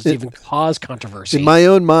of influence to even cause controversy. In my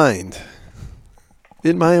own mind,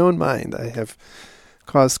 I have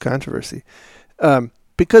caused controversy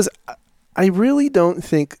because I really don't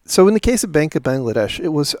think so. In the case of Bank of Bangladesh, it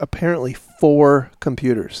was apparently 4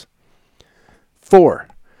 computers. 4.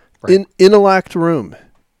 Right. In a locked room.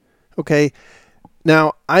 Okay.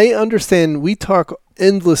 Now, I understand we talk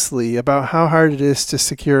endlessly about how hard it is to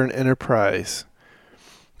secure an enterprise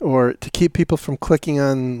or to keep people from clicking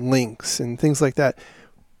on links and things like that.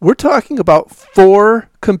 We're talking about 4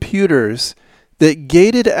 computers that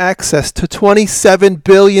gated access to $27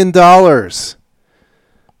 billion.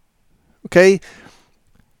 Okay?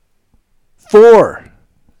 4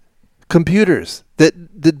 computers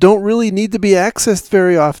that don't really need to be accessed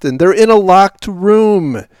very often. They're in a locked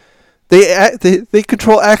room. They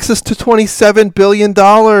control access to $27 billion.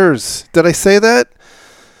 Did I say that?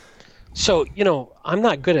 So, I'm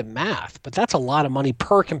not good at math, but that's a lot of money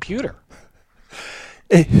per computer.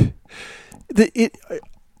 It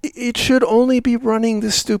should only be running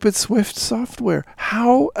the stupid Swift software.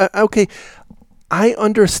 How? Okay, I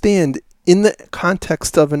understand in the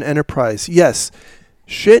context of an enterprise. Yes,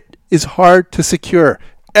 shit is hard to secure.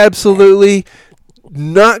 Absolutely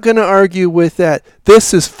not going to argue with that.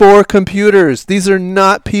 This is for computers. These are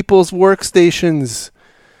not people's workstations.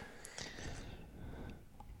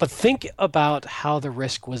 But think about how the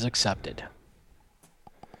risk was accepted.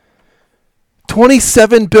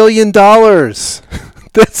 $27 billion.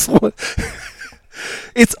 That's what.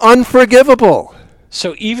 It's unforgivable.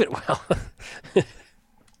 So even,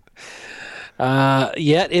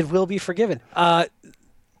 yet it will be forgiven.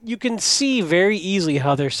 You can see very easily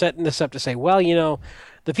how they're setting this up to say, well,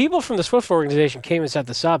 the people from the Swift organization came and set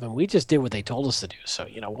this up, and we just did what they told us to do. So,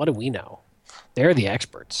 what do we know? They're the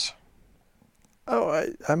experts. Oh,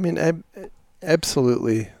 I mean,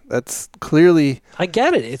 absolutely. That's clearly. I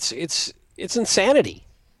get it. It's insanity.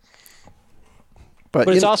 But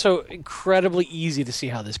it's also incredibly easy to see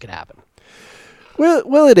how this could happen.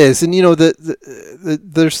 Well, it is, and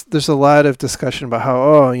there's a lot of discussion about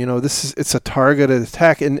how it's a targeted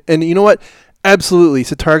attack, and you know what? Absolutely,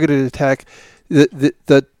 it's a targeted attack. The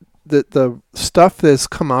stuff that's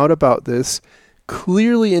come out about this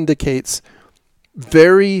clearly indicates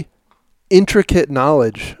very intricate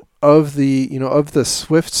knowledge of the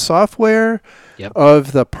Swift software, yep,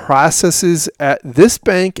 of the processes at this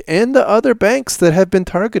bank and the other banks that have been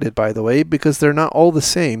targeted, by the way, because they're not all the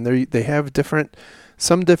same. They have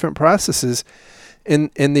some different processes,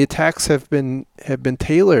 and the attacks have been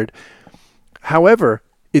tailored. However,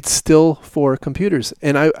 it's still for computers.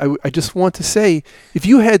 And I just want to say, if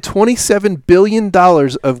you had $27 billion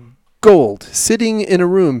of gold sitting in a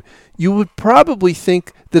room, you would probably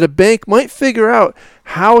think that a bank might figure out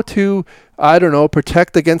how to, I don't know,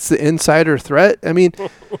 protect against the insider threat. I mean,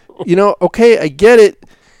 okay, I get it.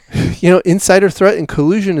 Insider threat and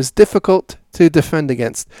collusion is difficult to defend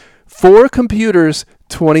against. For computers,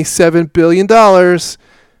 $27 billion.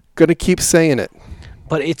 Gonna keep saying it.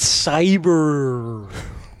 But it's cyber.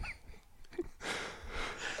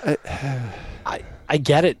 I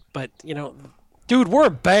get it, but dude, we're a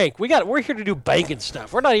bank. We're here to do banking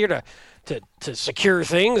stuff. We're not here to secure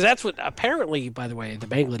things. That's what apparently, by the way, the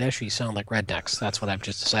Bangladeshis sound like rednecks. That's what I've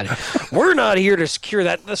just decided. We're not here to secure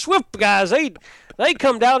that. The Swift guys, they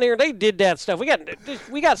come down here and they did that stuff.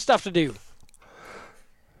 We got stuff to do.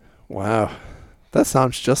 Wow, that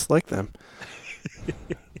sounds just like them.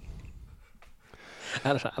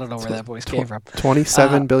 I don't know where that voice came from.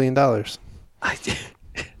 $27 billion.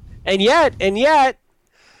 And yet,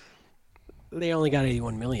 they only got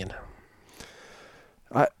 81 million.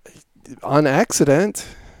 On accident.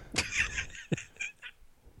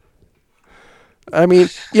 I mean,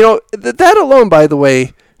 that alone, by the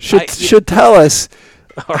way, should tell us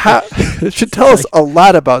should tell us a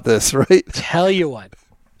lot about this, right? Tell you what,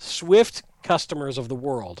 Swift customers of the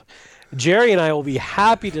world, Jerry and I will be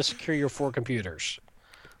happy to secure your 4 computers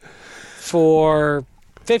for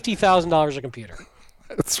 $50,000 a computer.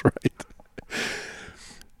 That's right.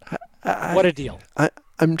 What a deal!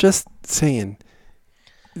 I'm just saying.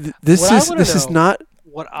 This is not.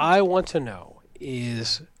 What I want to know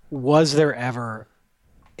is, was there ever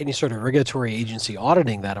any sort of regulatory agency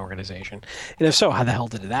auditing that organization? And if so, how the hell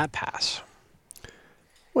did that pass?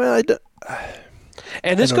 Well,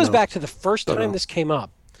 and this goes back to the first time this came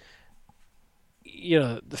up.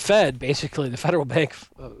 The federal bank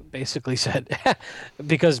basically said,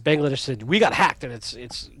 because Bangladesh said, we got hacked, and it's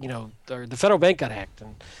the federal bank got hacked,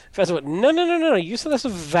 and the Fed went, no, you said that's a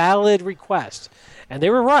valid request, and they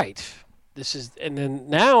were right. And then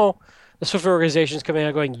now the Swift organization is coming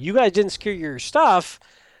out going, you guys didn't secure your stuff.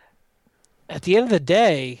 At the end of the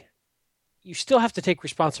day, you still have to take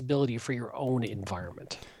responsibility for your own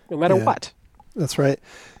environment, no matter what. That's right.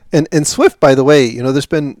 And Swift, by the way,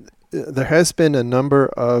 there has been a number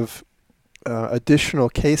of additional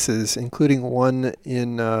cases, including one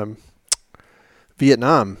in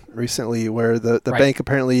Vietnam recently, where the bank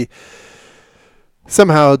apparently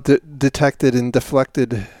somehow detected and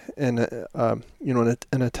deflected an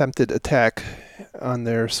attempted attack on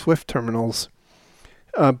their Swift terminals.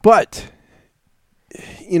 But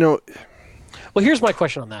well, here's my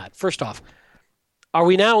question on that. First off, are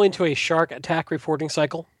we now into a shark attack reporting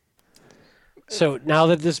cycle? So now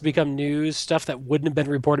that this has become news, stuff that wouldn't have been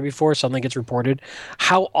reported before suddenly gets reported.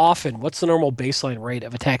 How often? What's the normal baseline rate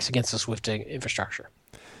of attacks against the Swift infrastructure?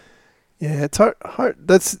 Yeah, it's hard.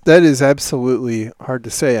 That is absolutely hard to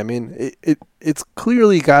say. I mean, it's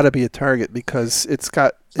clearly got to be a target because it's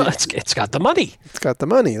got the money. It's got the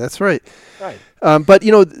money. That's right. Right. But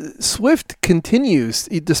Swift continues,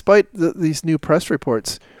 despite these new press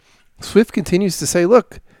reports. Swift continues to say,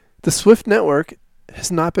 look, the Swift network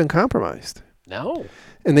has not been compromised. No.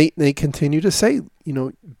 And they continue to say,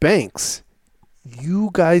 banks, you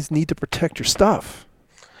guys need to protect your stuff.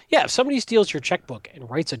 Yeah, if somebody steals your checkbook and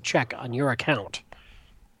writes a check on your account,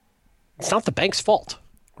 it's not the bank's fault.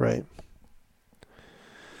 Right.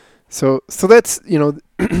 So that's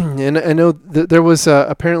and I know there was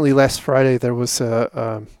apparently last Friday there was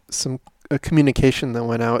some a communication that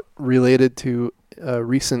went out related to a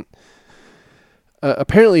recent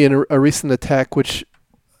apparently in a recent attack which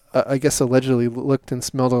I guess allegedly looked and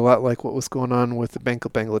smelled a lot like what was going on with the Bank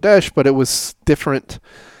of Bangladesh, but it was different.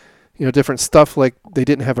 Different stuff. Like they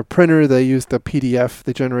didn't have a printer; they used a PDF.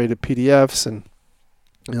 They generated PDFs and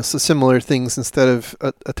so similar things. Instead of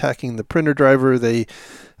attacking the printer driver, they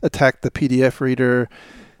attacked the PDF reader.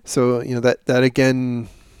 So that again,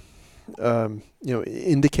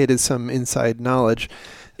 indicated some inside knowledge.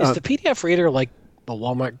 Is the PDF reader like the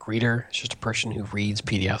Walmart greeter? It's just a person who reads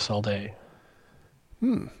PDFs all day.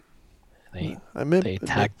 They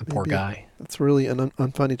attack the poor guy. That's really an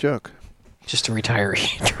unfunny joke. Just a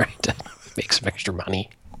retiree trying to make some extra money.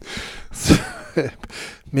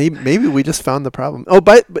 Maybe we just found the problem. Oh,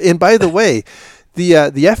 by the way, the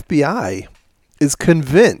FBI is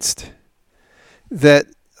convinced that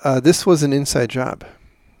this was an inside job.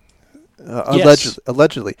 Yes.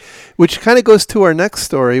 Allegedly, which kind of goes to our next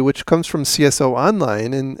story, which comes from CSO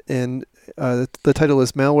Online, and the title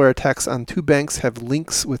is "Malware Attacks on Two Banks Have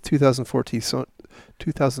Links with 2014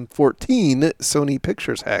 Sony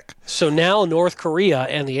Pictures Hack." So now North Korea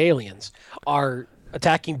and the aliens are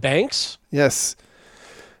attacking banks? Yes.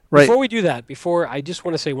 Right. Before we do that, I just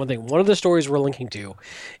want to say one thing. One of the stories we're linking to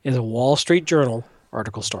is a Wall Street Journal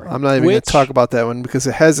article story. I'm not even going to talk about that one because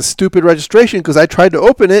it has a stupid registration because I tried to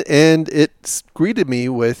open it and it greeted me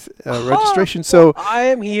with registration. So I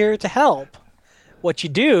am here to help. What you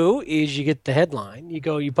do is you get the headline,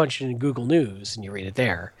 you punch it in Google News, and you read it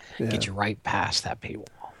there. Yeah. Get you right past that paywall.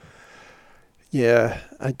 Yeah,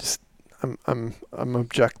 I'm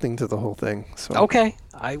objecting to the whole thing. So okay,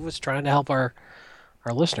 I was trying to help our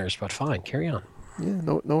listeners, but fine, carry on. Yeah,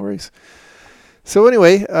 no worries. So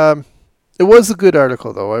anyway, it was a good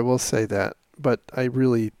article, though I will say that. But I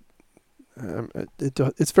really,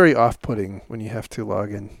 it's very off-putting when you have to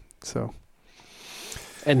log in. So.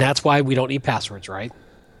 And that's why we don't need passwords, right?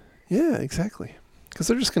 Yeah, exactly. Because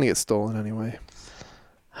they're just going to get stolen anyway.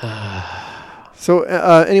 So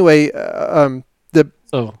anyway, the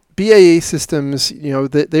BAE Systems,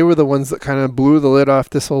 they were the ones that kind of blew the lid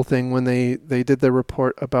off this whole thing when they did their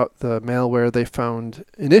report about the malware they found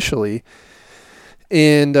initially,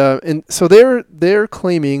 and so they're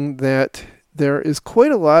claiming that there is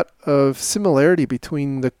quite a lot of similarity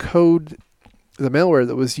between the code. The malware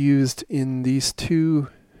that was used in these two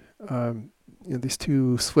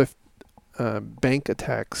Swift bank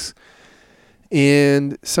attacks,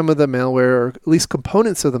 and some of the malware, or at least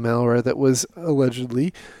components of the malware that was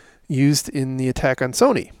allegedly used in the attack on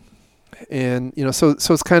Sony. And so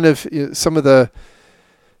it's kind of some of the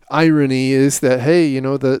irony is that hey,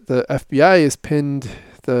 the FBI has pinned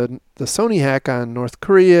the Sony hack on North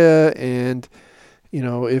Korea, and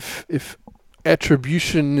if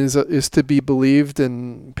attribution is to be believed,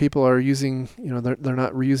 and people are using, they're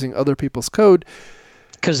not reusing other people's code,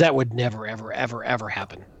 because that would never, ever, ever, ever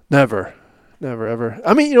happen. Never, ever.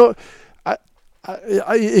 I mean,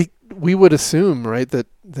 we would assume, right, that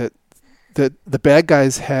the bad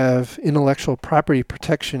guys have intellectual property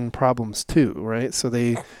protection problems too, right? So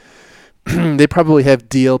they they probably have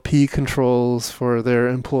DLP controls for their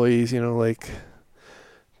employees. Like, is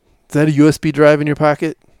that a USB drive in your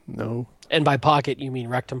pocket? No. And by pocket, you mean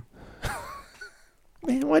rectum?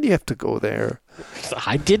 Man, why do you have to go there?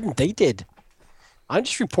 I didn't. They did. I'm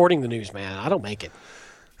just reporting the news, man. I don't make it.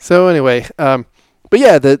 So anyway, but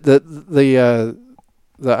yeah, the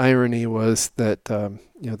irony was that the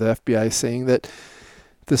FBI is saying that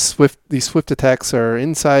these Swift attacks are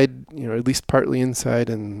inside, at least partly inside,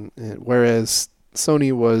 and whereas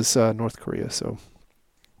Sony was North Korea. So.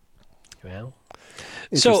 Well.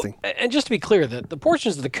 So, and just to be clear, the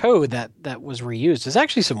portions of the code that was reused is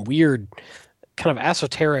actually some weird kind of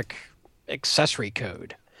esoteric accessory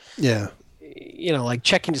code. Yeah. Like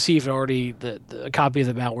checking to see if the copy of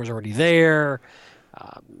the malware is already there,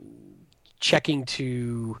 checking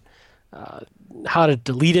to how to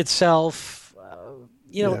delete itself,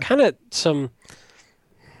 kind of some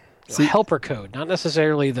helper code, not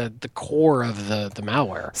necessarily the core of the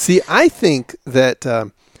malware. See, I think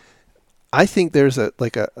that there's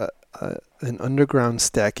an underground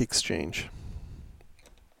Stack Exchange.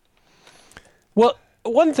 Well,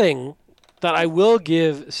 one thing that I will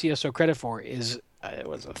give CSO credit for is it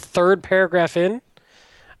was a third paragraph in.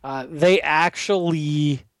 They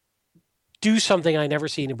actually do something I never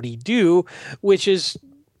see anybody do, which is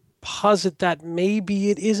posit that maybe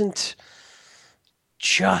it isn't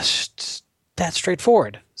just that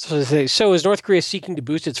straightforward. So they say, so is North Korea seeking to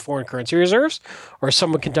boost its foreign currency reserves, or is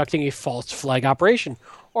someone conducting a false flag operation,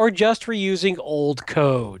 or just reusing old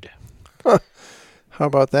code? How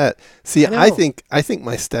about that? See, I know. I think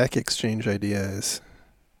my Stack Exchange idea is,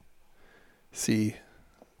 see,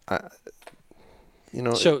 I, you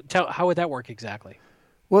know, So how would that work exactly?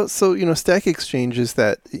 well, so Stack Exchange is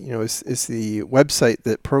that is the website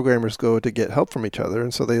that programmers go to get help from each other,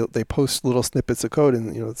 and so they post little snippets of code,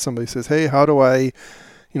 and somebody says, hey, how do I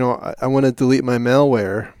want to delete my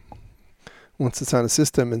malware once it's on a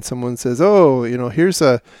system, and someone says, oh, here's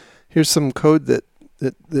some code that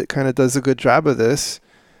kind of does a good job of this,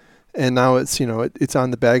 and now it's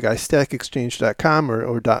on the bad guy stackexchange.com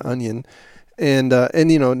or .onion, and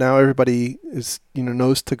now everybody is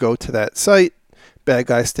knows to go to that site, bad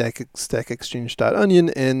guy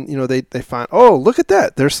stackexchange.onion, and they find, oh, look at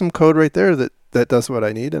that, there's some code right there that does what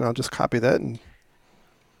I need, and I'll just copy that. And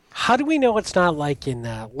How do we know it's not like in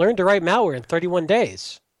Learn to Write Malware in 31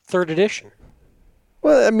 Days, third edition?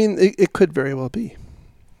 well, I mean, it could very well be,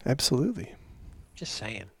 absolutely, Just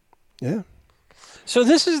saying. yeah. So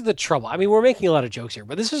this is the trouble. I mean, we're making a lot of jokes here,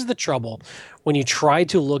 but this is the trouble when you try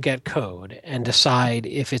to look at code and decide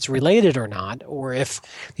if it's related or not, or if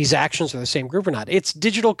these actions are the same group or not. It's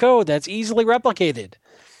digital code that's easily replicated.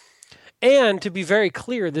 And to be very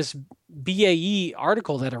clear, this BAE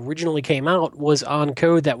article that originally came out was on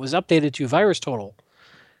code that was updated to VirusTotal.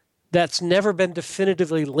 That's never been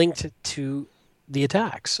definitively linked to the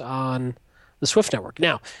attacks on the Swift network.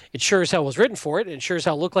 Now, it sure as hell was written for it, and sure as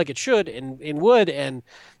hell looked like it should and would, and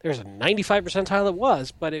there's a 95 percentile it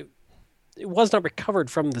was, but it was not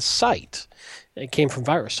recovered from the site. It came from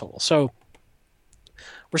VirusTotal. So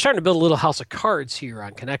we're starting to build a little house of cards here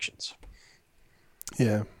on connections.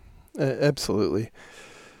 Yeah, absolutely.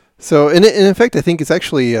 So, and in fact, I think it's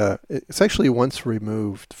actually once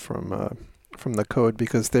removed from the code,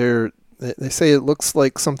 because they say it looks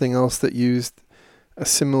like something else that used a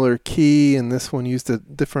similar key, and this one used a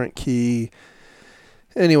different key.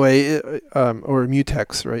 Anyway, or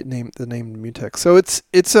mutex, right? The name mutex. So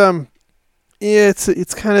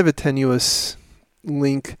it's kind of a tenuous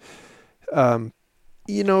link.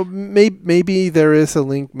 Maybe there is a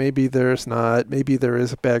link, maybe there's not. Maybe there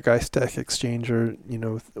is a bad guy Stack Exchange, or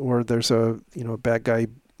there's a bad guy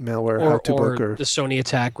malware how-to book, or the Sony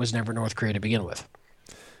attack was never North Korea to begin with.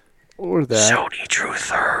 Or that. Sony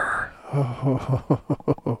truther.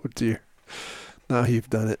 Oh dear! Now you've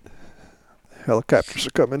done it. Helicopters are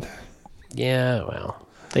coming. Yeah, well,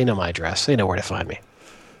 they know my address. They know where to find me.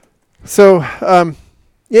 So, I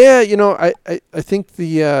think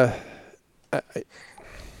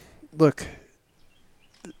look,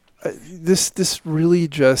 this really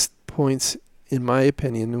just points, in my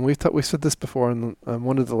opinion, and we said this before on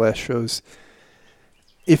one of the last shows.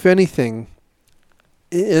 If anything,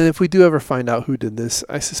 and if we do ever find out who did this,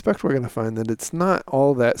 I suspect we're going to find that it's not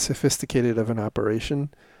all that sophisticated of an operation.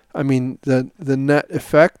 I mean, the net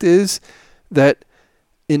effect is that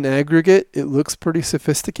in aggregate, it looks pretty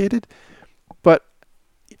sophisticated, but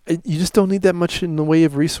you just don't need that much in the way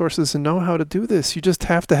of resources and know how to do this. You just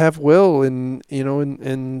have to have will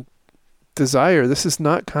and desire. This is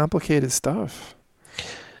not complicated stuff.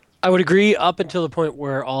 I would agree up until the point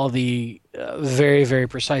where all the very, very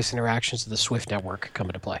precise interactions of the Swift network come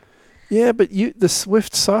into play. Yeah, but the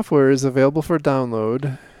Swift software is available for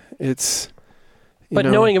download. It's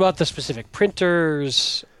knowing about the specific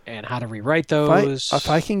printers and how to rewrite those. If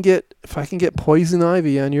I can get Poison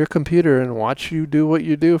Ivy on your computer and watch you do what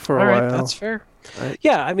you do for a while, that's fair.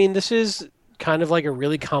 Yeah, I mean, this is kind of like a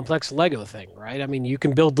really complex Lego thing, right? I mean, you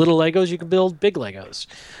can build little Legos, you can build big Legos.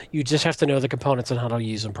 You just have to know the components and how to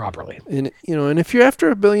use them properly. And and if you're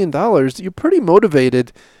after $1 billion, you're pretty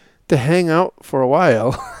motivated to hang out for a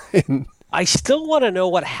while. I still want to know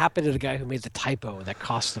what happened to the guy who made the typo that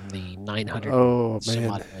cost him the $900. Oh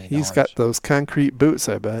man, he's got those concrete boots,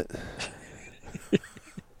 I bet.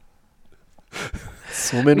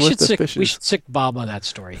 Swimming with the fishes. We should sick Bob on that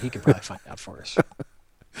story. He could probably find out for us.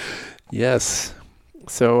 Yes.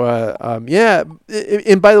 So, yeah.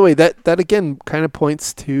 And by the way, that again kind of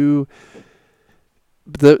points to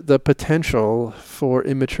the potential for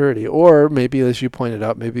immaturity, or maybe, as you pointed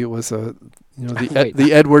out, maybe it was the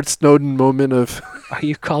Edward Snowden moment of. Are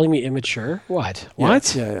you calling me immature? What? Yeah,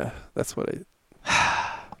 what? Yeah. That's what I.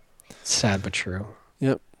 Sad but true.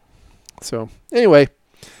 Yep. So anyway,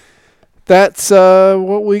 that's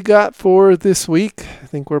what we got for this week. I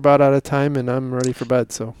think we're about out of time, and I'm ready for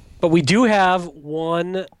bed. So. But we do have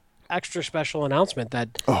one extra special announcement that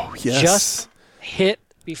just hit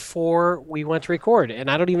before we went to record,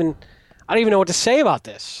 and I don't even know what to say about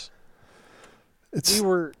this. It's we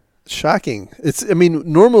were shocking. I mean,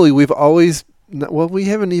 normally we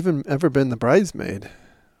haven't even ever been the bridesmaid,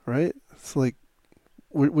 right? It's like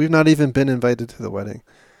we've not even been invited to the wedding.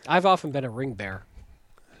 I've often been a ring bear.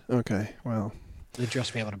 Okay, well. They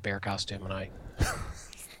dressed me up in a bear costume, and I.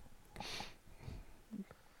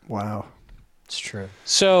 Wow. It's true.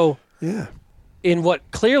 So, yeah, in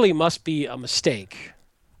what clearly must be a mistake,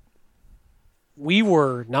 we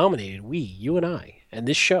were nominated. You and I, and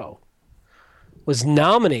this show was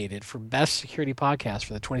nominated for Best Security Podcast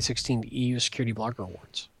for the 2016 EU Security Blogger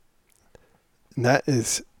Awards. And that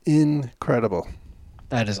is incredible.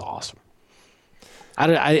 That is awesome.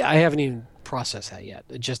 I haven't even processed that yet.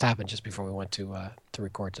 It just happened just before we went to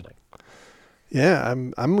record tonight. Yeah,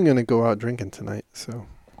 I'm gonna go out drinking tonight. So.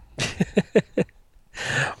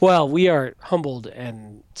 Well, we are humbled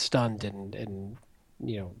and stunned and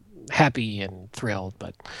happy and thrilled,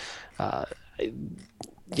 but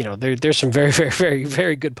there's some very, very, very,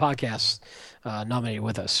 very good podcasts nominated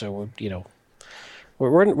with us. So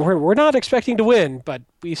we're not expecting to win, but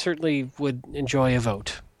we certainly would enjoy a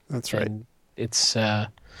vote. That's right. And it's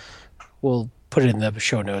we'll put it in the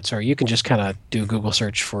show notes, or you can just kind of do a Google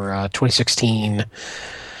search for 2016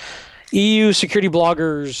 EU Security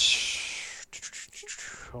Bloggers.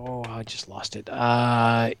 Oh, I just lost it.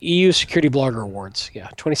 EU Security Blogger Awards. Yeah,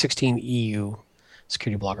 2016 EU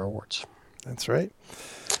Security Blogger Awards. That's right.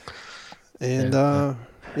 And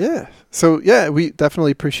yeah. So, yeah, we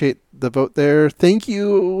definitely appreciate the vote there. Thank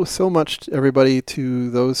you so much, everybody, to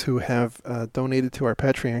those who have donated to our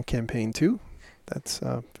Patreon campaign, too. That's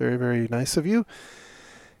very, very nice of you.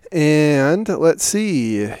 And let's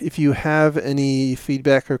see, if you have any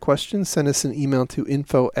feedback or questions, send us an email to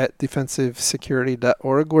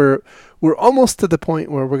info@defensivesecurity.org. We're almost to the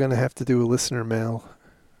point where we're going to have to do a listener mail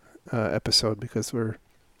episode because we're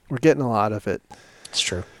getting a lot of it. It's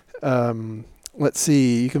true. Let's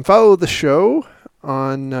see, you can follow the show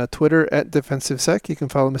on Twitter @DefensiveSec. You can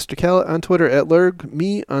follow Mr. Callett on Twitter @Lurg,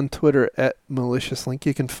 me on Twitter @MaliciousLink.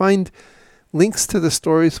 You can find links to the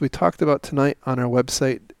stories we talked about tonight on our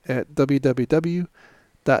website at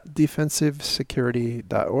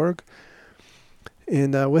www.defensivesecurity.org.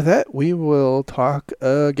 And with that, we will talk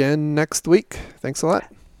again next week. Thanks a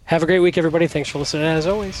lot. Have a great week, everybody. Thanks for listening, as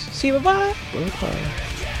always. See you. Bye-bye. Bye-bye.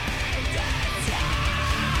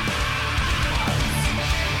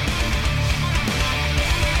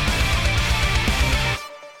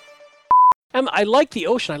 I like the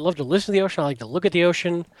ocean. I love to listen to the ocean. I like to look at the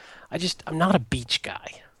ocean. I'm not a beach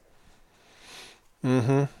guy.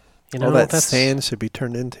 Mm-hmm. All that sand should be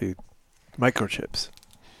turned into microchips.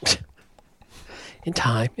 In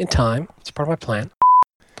time. It's part of my plan.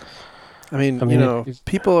 I mean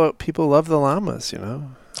people love the llamas,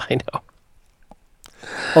 I know.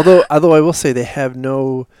 Although I will say they have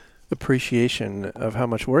no appreciation of how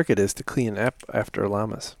much work it is to clean up after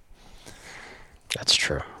llamas. That's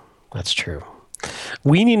true.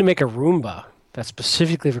 We need to make a Roomba that's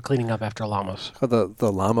specifically for cleaning up after llamas. Oh, the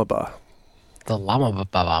llama ba. The llama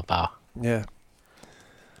ba. Yeah.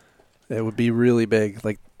 It would be really big,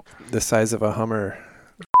 like the size of a Hummer.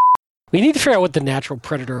 We need to figure out what the natural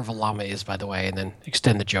predator of a llama is, by the way, and then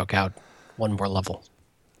extend the joke out one more level.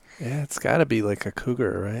 Yeah, it's got to be like a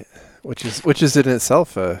cougar, right? Which is in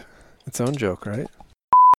itself its own joke, right?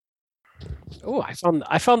 Oh, I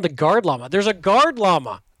found the guard llama. There's a guard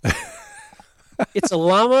llama. It's a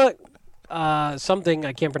llama, something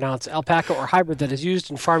I can't pronounce, alpaca or hybrid that is used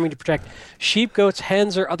in farming to protect sheep, goats,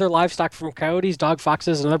 hens, or other livestock from coyotes, dog,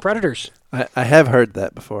 foxes, and other predators. I have heard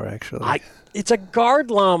that before, actually. It's a guard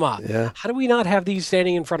llama. Yeah. How do we not have these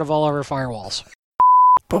standing in front of all of our firewalls?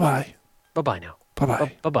 Bye-bye. Bye-bye now.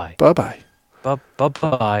 Bye-bye. Bye-bye. Bye-bye. Bye-bye.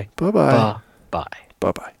 Bye-bye. Bye-bye.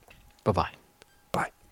 Bye-bye. Bye-bye.